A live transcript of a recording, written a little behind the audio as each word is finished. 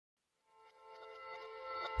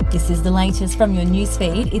This is the latest from your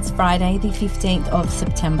newsfeed. It's Friday, the 15th of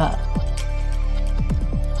September.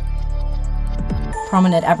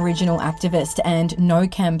 Prominent Aboriginal activist and No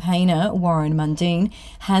campaigner Warren Mundine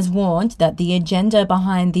has warned that the agenda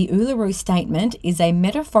behind the Uluru Statement is a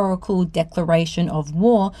metaphorical declaration of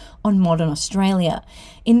war on modern Australia.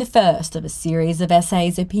 In the first of a series of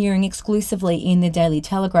essays appearing exclusively in the Daily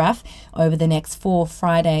Telegraph over the next 4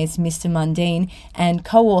 Fridays, Mr Mundine and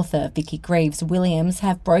co-author Vicky Greaves-Williams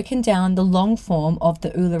have broken down the long form of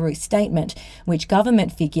the Uluru Statement, which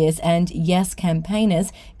government figures and Yes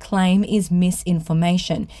campaigners claim is misinformation.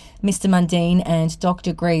 Mr Mundine and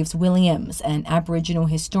Dr Greaves-Williams, an Aboriginal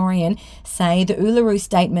historian, say the Uluru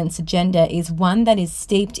Statement's agenda is one that is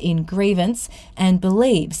steeped in grievance and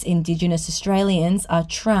believes Indigenous Australians are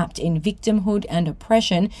trapped in victimhood and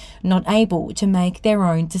oppression, not able to make their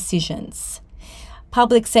own decisions.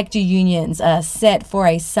 Public sector unions are set for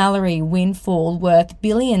a salary windfall worth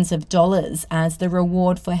billions of dollars as the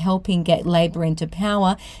reward for helping get Labor into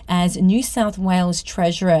power as New South Wales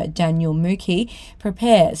Treasurer Daniel Mookhey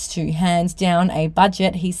prepares to hand down a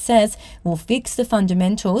budget he says will fix the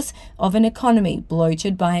fundamentals of an economy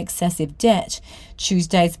bloated by excessive debt.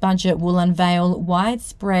 Tuesday's budget will unveil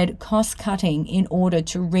widespread cost-cutting in order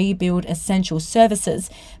to rebuild essential services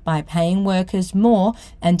by paying workers more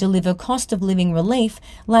and deliver cost-of-living relief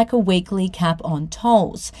like a weekly cap on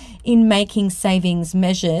tolls. In making savings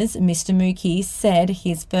measures, Mr Mookhey said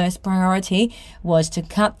his first priority was to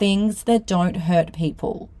cut things that don't hurt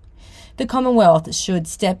people. The Commonwealth should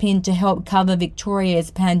step in to help cover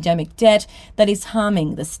Victoria's pandemic debt that is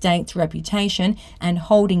harming the state's reputation and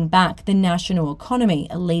holding back the national economy,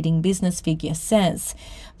 a leading business figure says.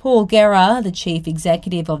 Paul Guerra, the chief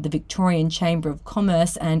executive of the Victorian Chamber of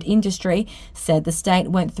Commerce and Industry, said the state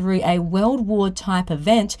went through a World War-type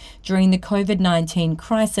event during the COVID-19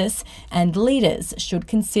 crisis and leaders should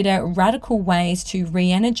consider radical ways to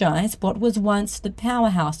re-energise what was once the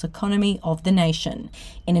powerhouse economy of the nation.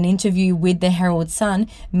 In an interview with the Herald Sun,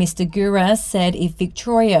 Mr Guerra said if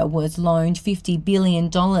Victoria was loaned $50 billion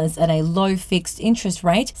at a low fixed interest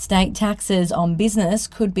rate, state taxes on business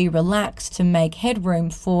could be relaxed to make headroom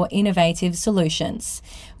for innovative solutions.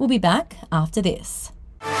 We'll be back after this.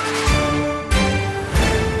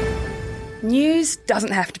 News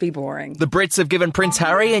doesn't have to be boring. The Brits have given Prince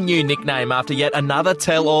Harry a new nickname after yet another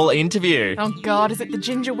tell-all interview. Oh God, is it the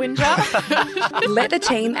Ginger Whinger? Let the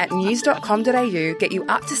team at news.com.au get you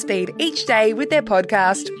up to speed each day with their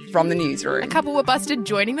podcast, From the Newsroom. A couple were busted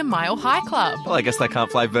joining the Mile High Club. Well, I guess they can't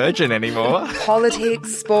play Virgin anymore.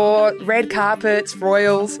 Politics, sport, red carpets,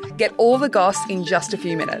 royals. Get all the goss in just a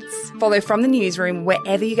few minutes. Follow From the Newsroom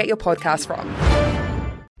wherever you get your podcast from.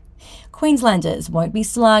 Queenslanders won't be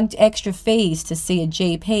slugged extra fees to see a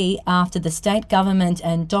GP after the state government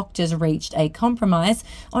and doctors reached a compromise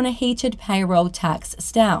on a heated payroll tax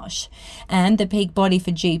stoush. And the peak body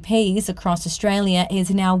for GPs across Australia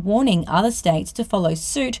is now warning other states to follow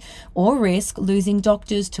suit or risk losing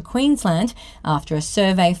doctors to Queensland after a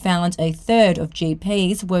survey found a third of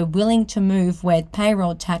GPs were willing to move where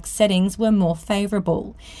payroll tax settings were more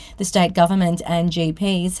favourable. The state government and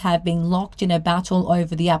GPs have been locked in a battle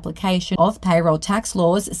over the application of payroll tax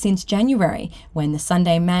laws since January, when the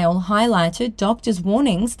Sunday Mail highlighted doctors'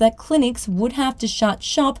 warnings that clinics would have to shut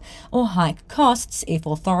shop or hike costs if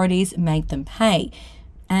authorities made them pay.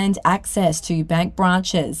 And access to bank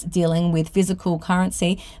branches dealing with physical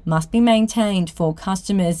currency must be maintained for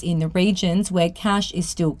customers in the regions where cash is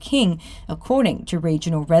still king, according to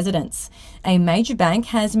regional residents. A major bank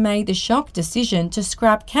has made the shock decision to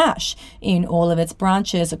scrap cash in all of its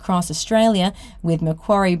branches across Australia, with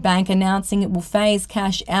Macquarie Bank announcing it will phase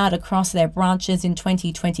cash out across their branches in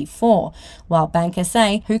 2024, while Bank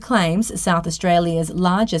SA, who claims South Australia's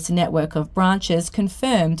largest network of branches,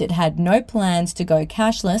 confirmed it had no plans to go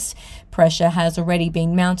cashless. Pressure has already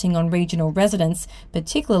been mounting on regional residents,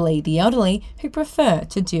 particularly the elderly, who prefer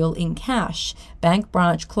to deal in cash. Bank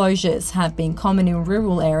branch closures have been common in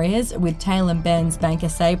rural areas, with Taylor & Ben's Bank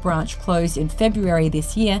SA branch closed in February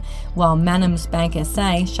this year, while Mannum's Bank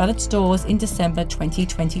SA shut its doors in December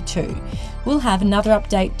 2022. We'll have another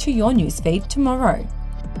update to your newsfeed tomorrow.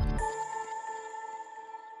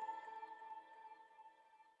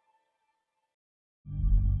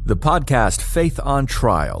 The podcast Faith on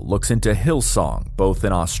Trial looks into Hillsong, both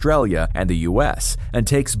in Australia and the US, and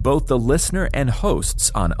takes both the listener and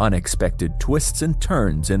hosts on unexpected twists and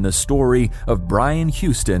turns in the story of Brian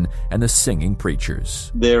Houston and the Singing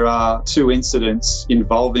Preachers. There are 2 incidents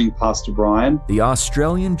involving Pastor Brian. The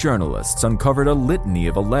Australian journalists uncovered a litany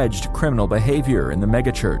of alleged criminal behavior in the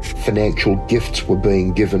megachurch. Financial gifts were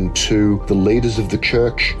being given to the leaders of the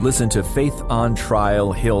church. Listen to Faith on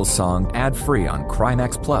Trial Hillsong ad-free on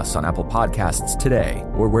Crimex Plus on Apple Podcasts today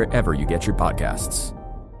or wherever you get your podcasts.